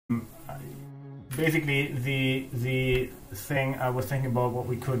basically the thing I was thinking about what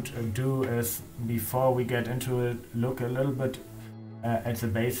we could do is, before we get into it, look a little bit at the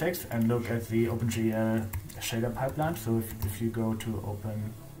basics and look at the OpenGL shader pipeline. So if you go to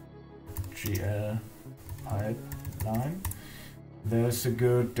OpenGL pipeline, there's a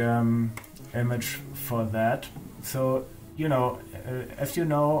good image for that. So, you know, as you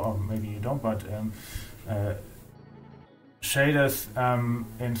know, or maybe you don't, but shaders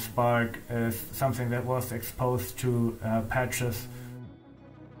in Spark is something that was exposed to patches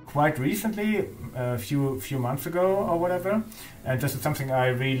quite recently, a few months ago or whatever, and this is something I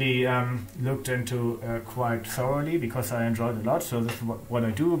really looked into quite thoroughly because I enjoyed it a lot. So this is what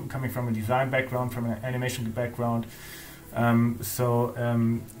I do, coming from a design background, from an animation background.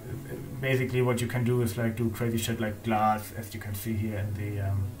 Basically what you can do is like do crazy shit like glass, as you can see here in the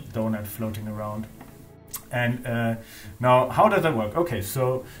donut floating around. And now, how does that work? Okay,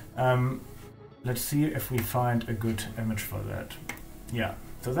 so let's see if we find a good image for that. Yeah,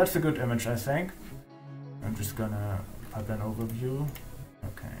 so that's a good image, I think. I'm just gonna pop an overview.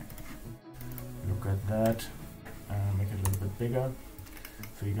 Okay, look at that. Make it a little bit bigger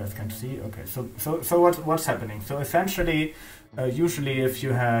so you guys can see. Okay, so what's happening? So essentially, usually if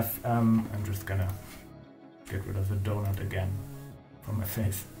you have, I'm just gonna get rid of the donut again from my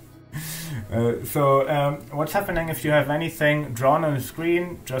face. What's happening if you have anything drawn on the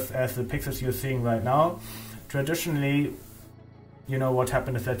screen, just as the pixels you're seeing right now? Traditionally, you know, what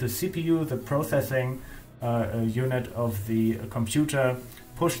happened is that the CPU, the processing unit of the computer,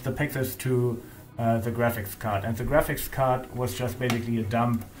 pushed the pixels to the graphics card, and the graphics card was just basically a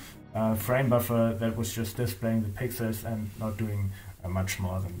dumb frame buffer that was just displaying the pixels and not doing much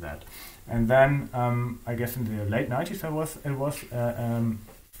more than that. And then I guess in the late 90s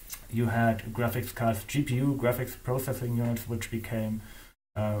you had graphics cards, GPU, graphics processing units, which became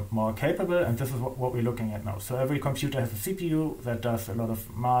more capable, and this is what we're looking at now. So every computer has a CPU that does a lot of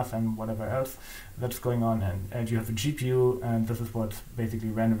math and whatever else that's going on, and you have a GPU, and this is what's basically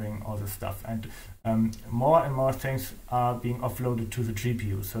rendering all this stuff. And more and more things are being offloaded to the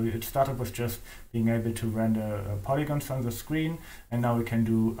GPU. So it started with just being able to render polygons on the screen, and now we can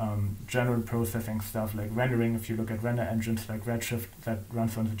do general processing stuff like rendering. If you look at render engines like Redshift that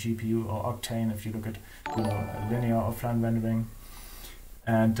runs on the GPU, or Octane if you look at linear offline rendering.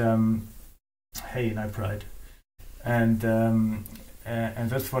 And hey, NiPride, and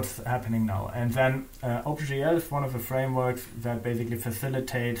that's what's happening now. And then OpenGL is one of the frameworks that basically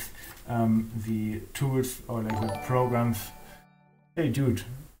facilitates the tools or like the programs. Hey, dude,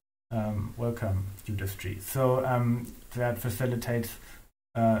 welcome, UDSG. So that facilitates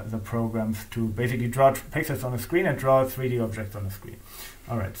the programs to basically draw pixels on the screen and draw 3D objects on the screen.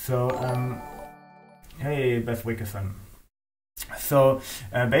 All right. So hey, Beth Wickerson. So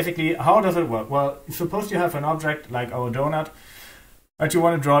basically, how does it work? Well, suppose you have an object like our donut, but you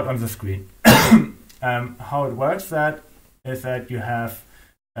want to draw it on the screen. How it works is that you have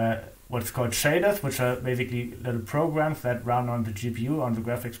what's called shaders, which are basically little programs that run on the GPU, on the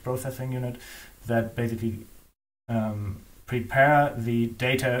graphics processing unit, that basically prepare the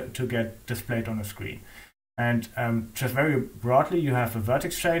data to get displayed on the screen. And just very broadly, you have a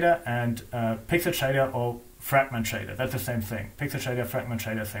vertex shader and pixel shader or fragment shader. That's the same thing. Pixel shader, fragment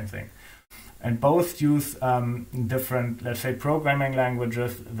shader, same thing. And both use different, let's say, programming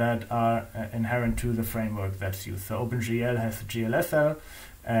languages that are inherent to the framework that's used. So OpenGL has GLSL,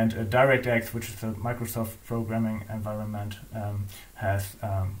 and DirectX, which is a Microsoft programming environment, has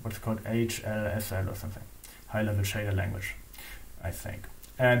what's called HLSL or something, high-level shader language, I think.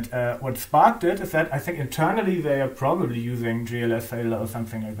 And what Spark did is that I think internally they are probably using GLSL or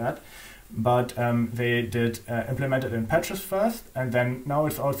something like that. But they did implement it in patches first, and then now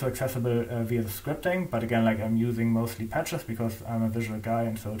it's also accessible via the scripting. But again, like I'm using mostly patches because I'm a visual guy,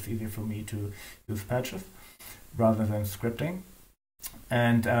 and so it's easier for me to use patches rather than scripting.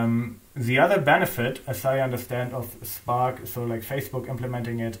 And the other benefit, as I understand, of Spark, so like Facebook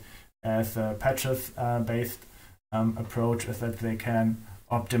implementing it as a patches-based approach, is that they can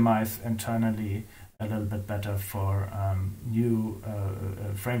optimize internally a little bit better for new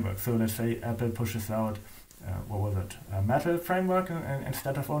frameworks. So let's say Apple pushes out, what was it, a Metal framework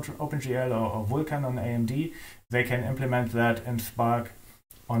instead of OpenGL, or Vulkan on AMD. They can implement that in Spark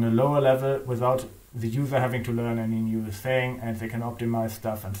on a lower level without the user having to learn any new thing, and they can optimize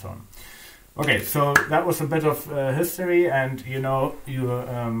stuff and so on. Okay, so that was a bit of history, and you know, you're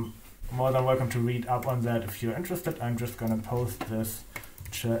more than welcome to read up on that if you're interested. I'm just going to post this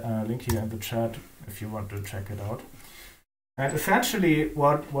link here in the chat if you want to check it out. And essentially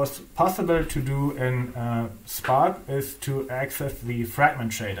what was possible to do in Spark is to access the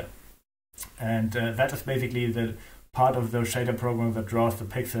fragment shader. And that is basically the part of the shader program that draws the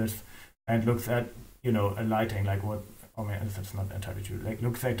pixels and looks at, you know, a lighting, like what, oh man, that's not entirely true, like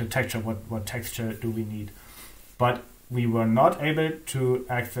looks at the texture, what texture do we need. But we were not able to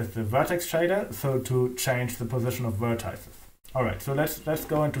access the vertex shader, so to change the position of vertices. All right, so let's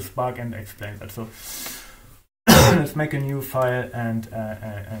go into Spark and explain that. So let's make a new file and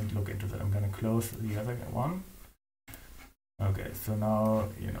look into that. I'm going to close the other one. Okay, so now,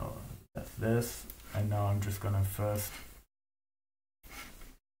 you know, that's this, and now I'm just going to first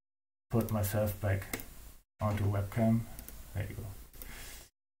put myself back onto webcam. There you go.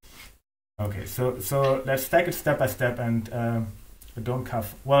 Okay, so let's take it step by step and don't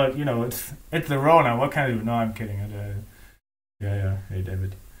cuff. Well, you know, it's the Rona. What can I do? No, I'm kidding. Yeah. Hey,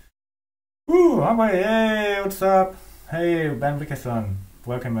 David. Woo, hey, what's up? Hey, Ben Wickerson.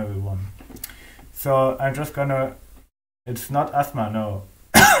 Welcome, everyone. So I'm just gonna. It's not asthma, no.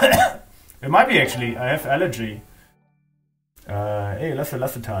 It might be actually. I have allergy. Hey,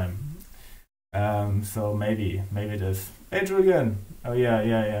 lots of time. So maybe it is. Hey, Julian. Oh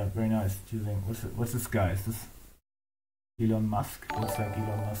yeah. Very nice. What's this guy? Is this Elon Musk? Looks like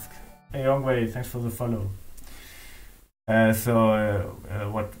Elon Musk. Hey, Yongwei, thanks for the follow. Where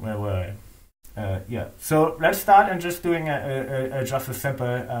were I? Yeah. So let's start and just doing just a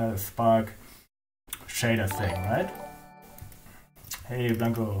simple Spark shader thing, right? Hey,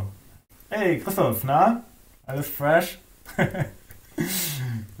 Blanco. Hey, Christoph, na? Alles fresh?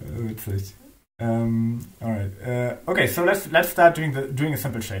 Witzig. Alright. Okay, so let's start doing a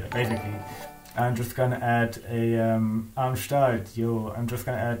simple shader. Basically, I'm just gonna add a I'm just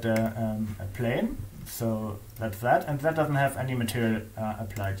gonna add a plane. So that's that, and that doesn't have any material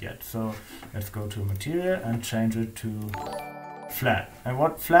applied yet. So let's go to material and change it to flat. And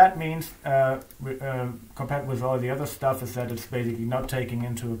what flat means, compared with all the other stuff, is that it's basically not taking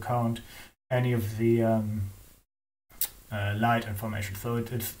into account any of the light information. So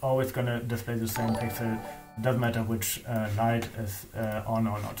it's always going to display the same pixel. It doesn't matter which light is on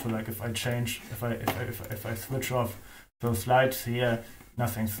or not. So like if I change, if I switch off those lights here,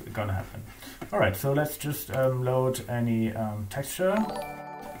 nothing's gonna happen. All right, so let's just load any texture.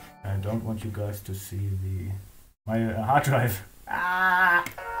 I don't want you guys to see my hard drive.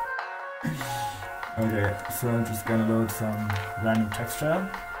 Okay, so I'm just gonna load some random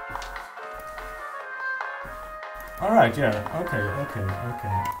texture. All right, yeah, okay,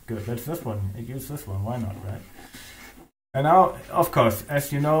 good. That's this one. Use this one. Why not, right? And now, of course,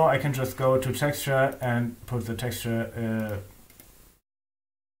 as you know, I can just go to texture and put the texture.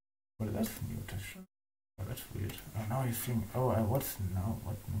 Well, that's new texture. Oh, that's weird. Oh, now you think. Oh, what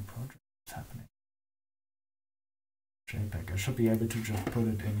new project is happening? JPEG. I should be able to just put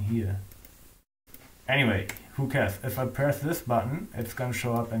it in here. Anyway, who cares? If I press this button, it's gonna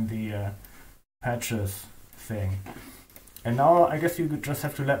show up in the patches thing. And now I guess you could just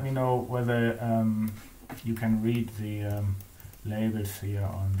have to let me know whether you can read the labels here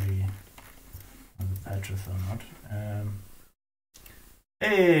on the patches or not.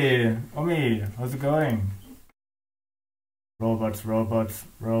 Hey, Omi, how's it going? Robots.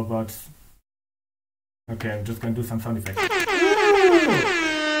 Okay, I'm just gonna do some sound effects. Yeah,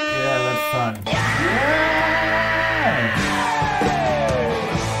 that's fun.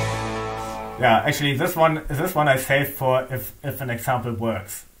 Yeah, actually, this one I saved for if an example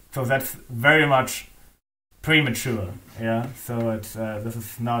works. So that's very much premature. Yeah. So it's this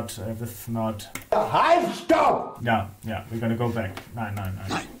is not. Hive stop. Yeah. We're gonna go back. Nine.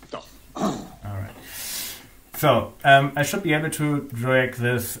 All right. So I should be able to drag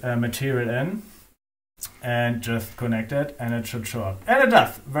this material in and just connect it, and it should show up. And it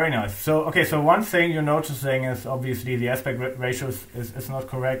does. Very nice. So okay. So one thing you're noticing is obviously the aspect ratio is not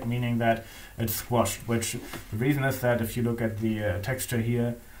correct, meaning that it's squashed. Which the reason is that if you look at the texture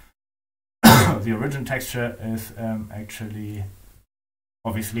here, the origin texture is actually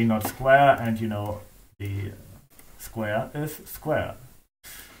obviously not square, and you know the square is square.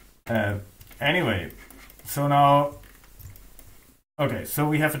 Anyway, so now, okay, so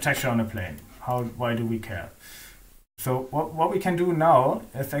we have a texture on a plane. Why do we care? So what we can do now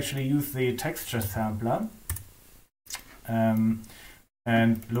is actually use the texture sampler and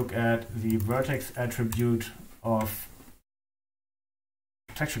look at the vertex attribute of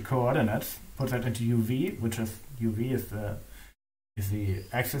texture coordinates, put that into UV, which is UV is the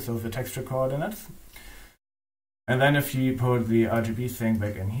axis of the texture coordinates, And then if you put the RGB thing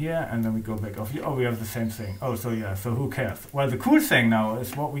back in here, and then we go back off here, oh, we have the same thing. Oh, so yeah, so who cares? Well, the cool thing now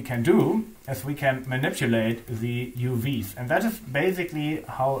is what we can do is we can manipulate the UVs. And that is basically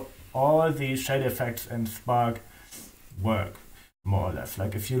how all the shade effects in Spark work, more or less.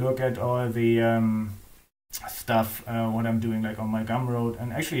 Like if you look at all the stuff, what I'm doing like on my Gumroad,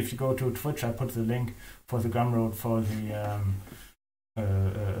 and actually if you go to Twitch, I put the link for the Gumroad for the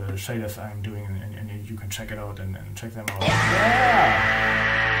shaders I'm doing, and you can check it out and check them out.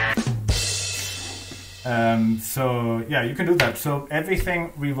 Yeah! So yeah, you can do that. So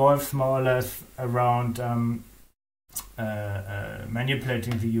everything revolves more or less around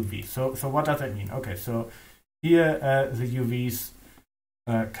manipulating the UV. So what does that mean? Okay, so here the UVs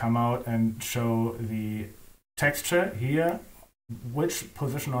come out and show the texture here, which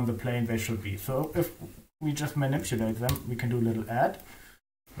position on the plane they should be. So if we just manipulate them, we can do a little add,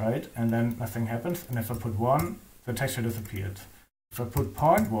 right? And then nothing happens. And if I put 1, the texture disappeared. If I put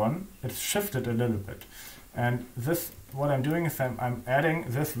 0.1, it's shifted a little bit. And this, what I'm doing is I'm adding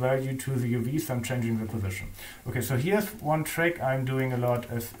this value to the UV, so I'm changing the position. Okay, so here's one trick I'm doing a lot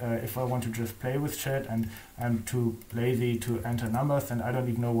is if I want to just play with shit and I'm too lazy to enter numbers and I don't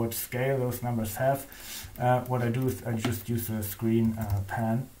even know what scale those numbers have, what I do is I just use the screen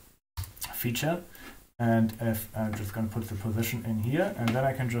pan feature. And if I'm just going to put the position in here, and then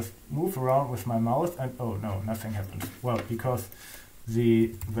I can just move around with my mouse, and oh no, nothing happens. Well, because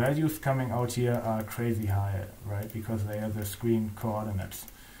the values coming out here are crazy high, right? Because they are the screen coordinates.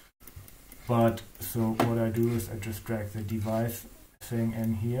 But so what I do is I just drag the device thing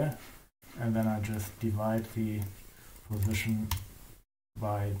in here, and then I just divide the position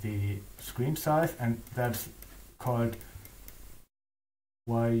by the screen size, and that's called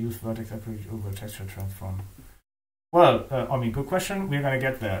why use vertex attribute over texture transform? Well, Omi, good question. We're going to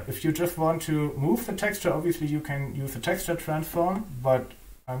get there. If you just want to move the texture, obviously you can use the texture transform, but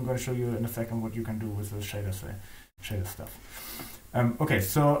I'm going to show you in a second what you can do with the shader stuff. Okay,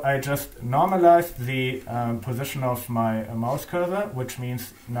 so I just normalized the position of my mouse cursor, which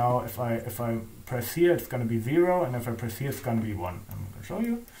means now if I press here, it's going to be 0, and if I press here, it's going to be 1. I'm going to show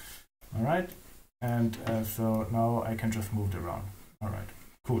you. All right, and so now I can just move it around. All right,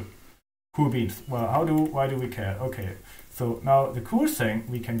 cool. Cool beans. Well, why do we care? Okay, so now the cool thing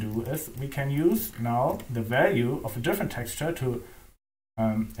we can do is we can use now the value of a different texture to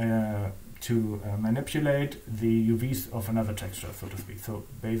manipulate the UVs of another texture, so to speak. So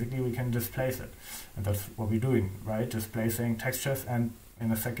basically we can displace it. And that's what we're doing, right? Displacing textures, and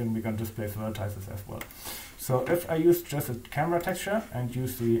in a second we're going to displace vertices as well. So if I use just a camera texture and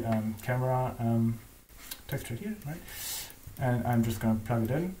use the camera texture here, right? And I'm just going to plug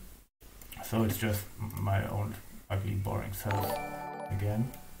it in. So it's just my own ugly, boring self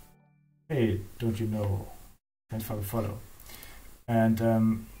again. Hey, don't you know? Thanks for the follow. And yeah,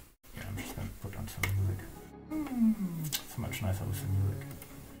 I'm just going to put on some music. It's much nicer with the music.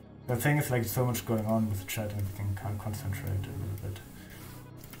 The thing is, like, so much going on with the chat and everything, can't concentrate a little bit.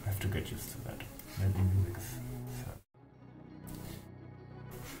 I have to get used to that. Maybe music's sad.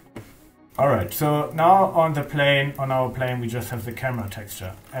 Alright, so now on our plane, we just have the camera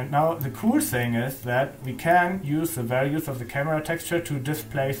texture. And now the cool thing is that we can use the values of the camera texture to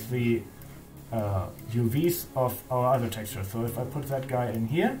displace the UVs of our other texture. So if I put that guy in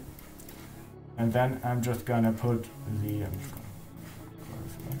here, and then I'm just gonna put the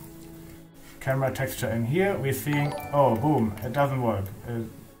camera texture in here, we're seeing, oh, boom, it doesn't work.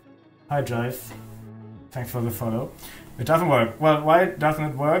 Hi, Jive. Thanks for the follow. It doesn't work. Well, why doesn't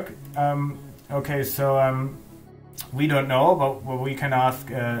it work? Okay, so we don't know, but we can ask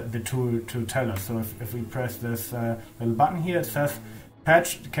the tool to tell us. So if we press this little button here, it says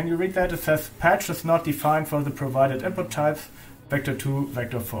patch. Can you read that? It says patch is not defined for the provided input types, vector 2,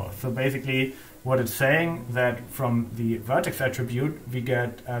 vector 4. So basically what it's saying that from the vertex attribute, we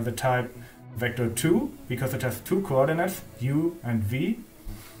get the type vector 2 because it has two coordinates, u and v.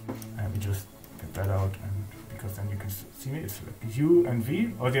 And we just get that out, and because then you can see it's like u and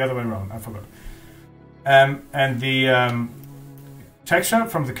v, or the other way around, I forgot. And the texture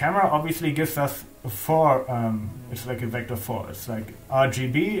from the camera obviously gives us a 4, it's like a vector 4. It's like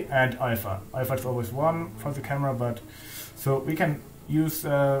RGB and alpha. Alpha is always 1 for the camera, but so we can use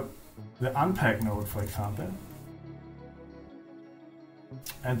the unpack node, for example,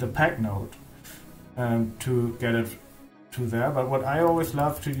 and the pack node to get it to there. But what I always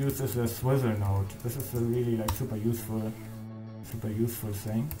love to use is the swizzle node. This is a really like super useful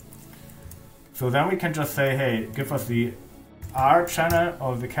thing. So then we can just say, hey, give us the R channel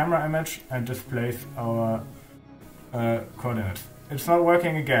of the camera image and displace our coordinates. It's not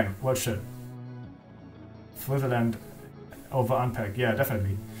working again. What shit? Swizzle and over unpack. Yeah,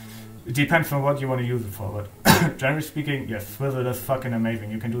 definitely. It depends on what you want to use it for, but generally speaking, yes, Swizzle is fucking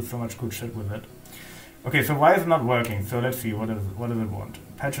amazing. You can do so much good shit with it. Okay, so why is it not working? So let's see, what does it want?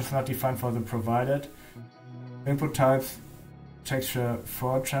 Patch is not defined for the provided. Input types, texture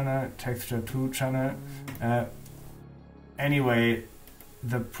 4 channel, texture 2 channel. Anyway,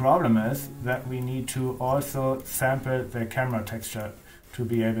 the problem is that we need to also sample the camera texture to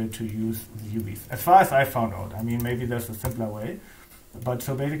be able to use the UVs. As far as I found out, I mean, maybe there's a simpler way. But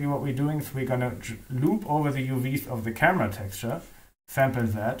so basically what we're doing is we're gonna loop over the UVs of the camera texture, sample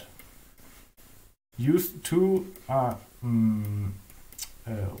that, use two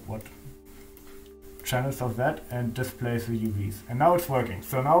channels of that and display the UVs. And now it's working.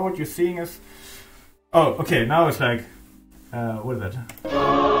 So now what you're seeing is, oh, okay, now it's like, what is it?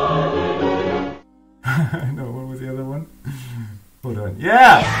 No, what was the other one? Hold on.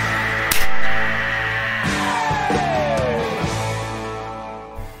 Yeah!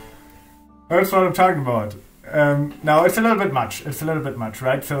 That's what I'm talking about. Now it's a little bit much. It's a little bit much,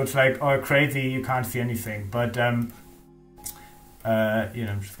 right? So it's like, oh, crazy, you can't see anything. But I'm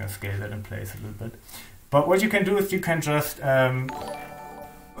just gonna scale that in place a little bit. But what you can do is you can just, hey,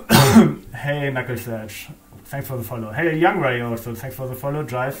 Knuckles Edge, thanks for the follow. Hey, Young Ray also, thanks for the follow.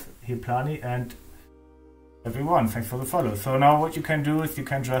 Drive, Hiplani, and everyone, thanks for the follow. So now what you can do is you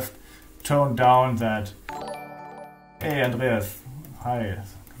can just tone down that. Hey, Andreas, hi.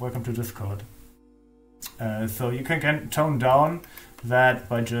 Welcome to Discord. So you can tone down that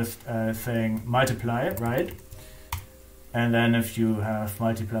by just saying multiply, right? And then if you have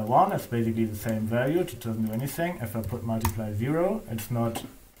multiply 1, it's basically the same value, it doesn't do anything. If I put multiply 0, it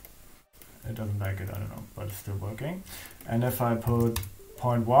doesn't like it, I don't know, but it's still working. And if I put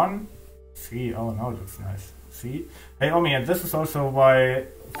 0.1, see, oh no, that's nice. See? Hey Omi, and this is also why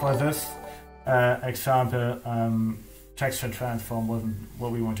for this example, texture transform wasn't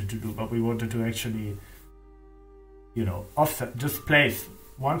what we wanted to do, but we wanted to actually, offset, displace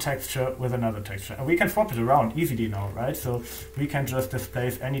one texture with another texture. And we can swap it around easily now, right? So we can just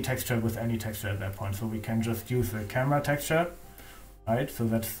displace any texture with any texture at that point. So we can just use the camera texture, right? So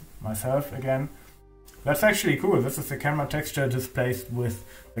that's myself again. That's actually cool. This is the camera texture displaced with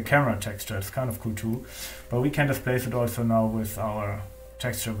the camera texture. It's kind of cool too. But we can displace it also now with our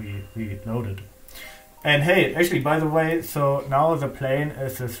texture we loaded. And hey, actually, by the way, so now the plane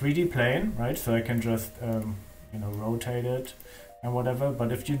is a 3D plane, right? So I can just, rotate it and whatever.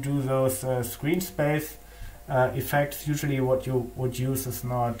 But if you do those screen space effects, usually what you would use is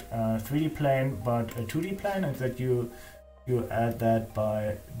not a 3D plane, but a 2D plane, and that you add that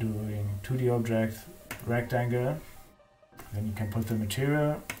by doing 2D objects, rectangle. Then you can put the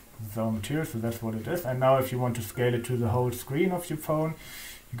material, so that's what it is. And now if you want to scale it to the whole screen of your phone,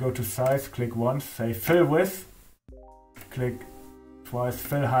 you go to size, click once, say fill width, click twice,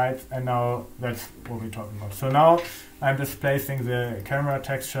 fill height, and now that's what we're talking about. So now I'm displacing the camera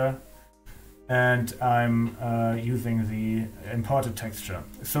texture and I'm using the imported texture.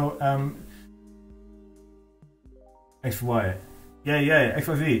 So XY. Yeah,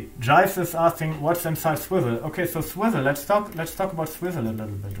 XYZ. Jives is asking what's inside Swizzle. Okay, so Swizzle, let's talk about Swizzle a little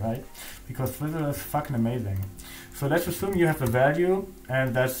bit, right? Because Swizzle is fucking amazing. So let's assume you have a value,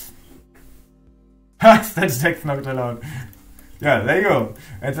 and that's text not allowed. Yeah, there you go.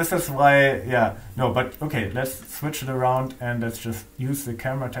 And this is why, okay, let's switch it around and let's just use the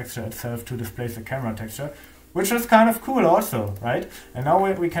camera texture itself to displace the camera texture, which is kind of cool also, right? And now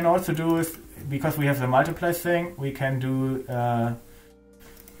what we can also do is, because we have the multiply thing, we can do,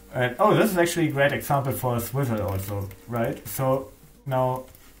 this is actually a great example for a Swizzle also, right? So now,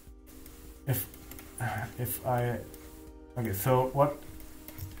 alright,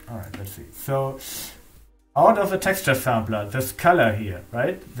 let's see. So out of the texture sampler, this color here,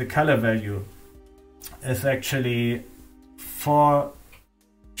 right? The color value is actually 4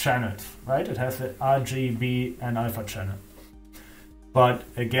 channels, right? It has the RGB and alpha channel. But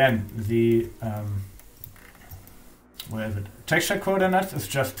again, the texture coordinates is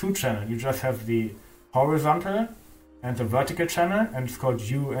just 2 channels. You just have the horizontal and the vertical channel, and it's called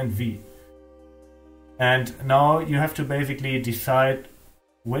U and V. And now you have to basically decide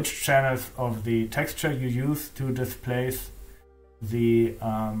which channels of the texture you use to displace the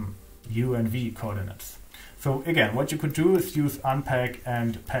U and V coordinates. So again, what you could do is use unpack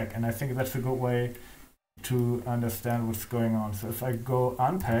and pack, and I think that's a good way to understand what's going on. So if I go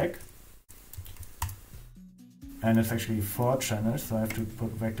unpack, and it's actually 4 channels, so I have to put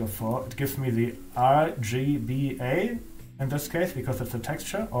vector 4, it gives me the RGBA in this case, because it's a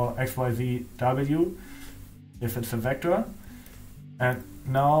texture, or XYZW if it's a vector. And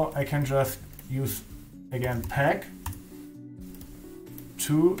now I can just use again pack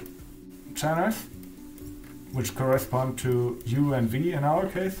 2 channels, which correspond to U and V in our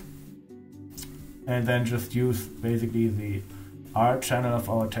case, and then just use basically the R channel of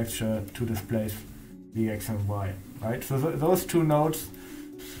our texture to displace the X and Y, right? So those 2 nodes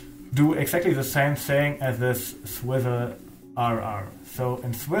do exactly the same thing as this swivel RR. So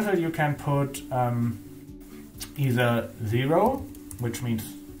in swivel you can put either 0, which means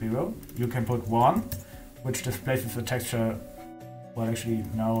 0, you can put 1, which displaces the texture. Well, actually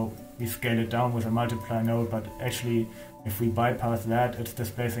now we scale it down with a multiply node, but actually if we bypass that, it's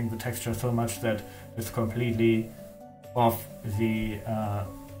displacing the texture so much that it's completely off the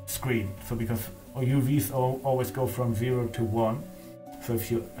screen. So because UVs always go from 0 to 1, so if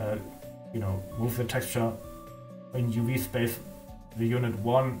you move the texture in UV space the unit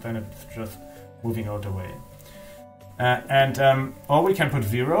 1, then it's just moving out the way. Or we can put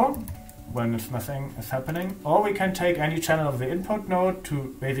 0 when it's nothing is happening, or we can take any channel of the input node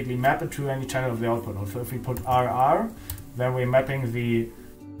to basically map it to any channel of the output node. So if we put RR, then we're mapping the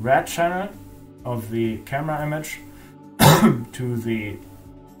red channel of the camera image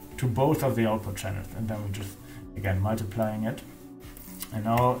to both of the output channels, and then we just again multiplying it. And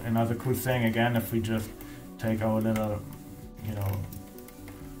now another cool thing again, if we just take our little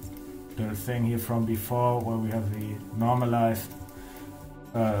the thing here from before where we have the normalized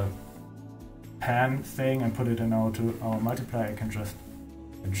pan thing and put it in our multiplier, I can just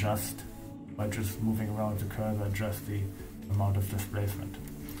adjust by just moving around the cursor, adjust the amount of displacement.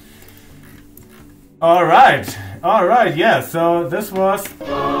 All right, yeah. So this was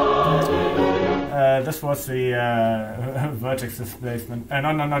the vertex displacement.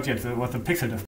 No, not yet. It was the pixel displacement.